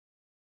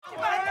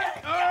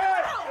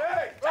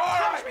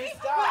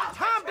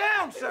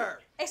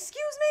Excuse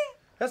me?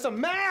 That's a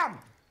ma'am!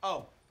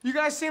 Oh. You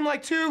guys seem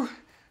like two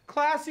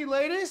classy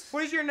ladies.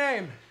 What is your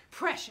name?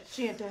 Precious.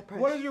 She ain't that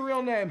precious. What is your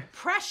real name?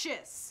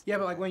 Precious. Yeah,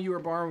 but like when you were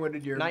born, what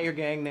did your... Not your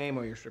gang name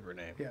or your stripper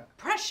name. Yeah.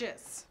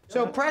 Precious.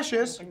 So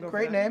Precious,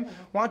 great name.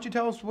 Why don't you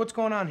tell us what's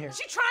going on here?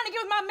 She trying to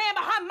get with my man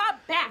behind my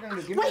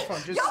back. Give me the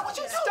phone. Just yo, what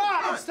you doing?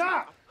 stop!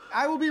 Stop!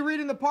 I will be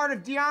reading the part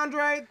of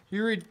DeAndre.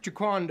 You read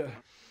Jaquanda.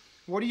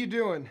 What are you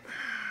doing?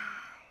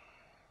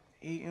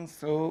 Eating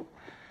soup,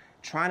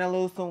 trying to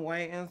lose some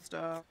weight and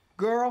stuff.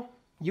 Girl,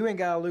 you ain't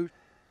gotta lose.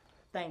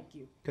 Thank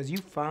you. Cause you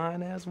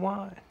fine as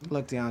wine.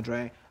 Look,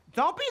 DeAndre,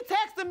 don't be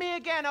texting me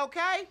again,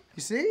 okay?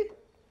 You see?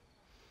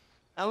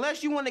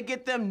 Unless you want to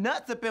get them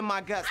nuts up in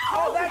my guts.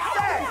 Oh, that's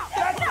it!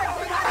 That's it!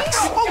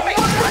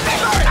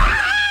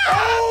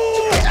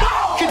 Oh!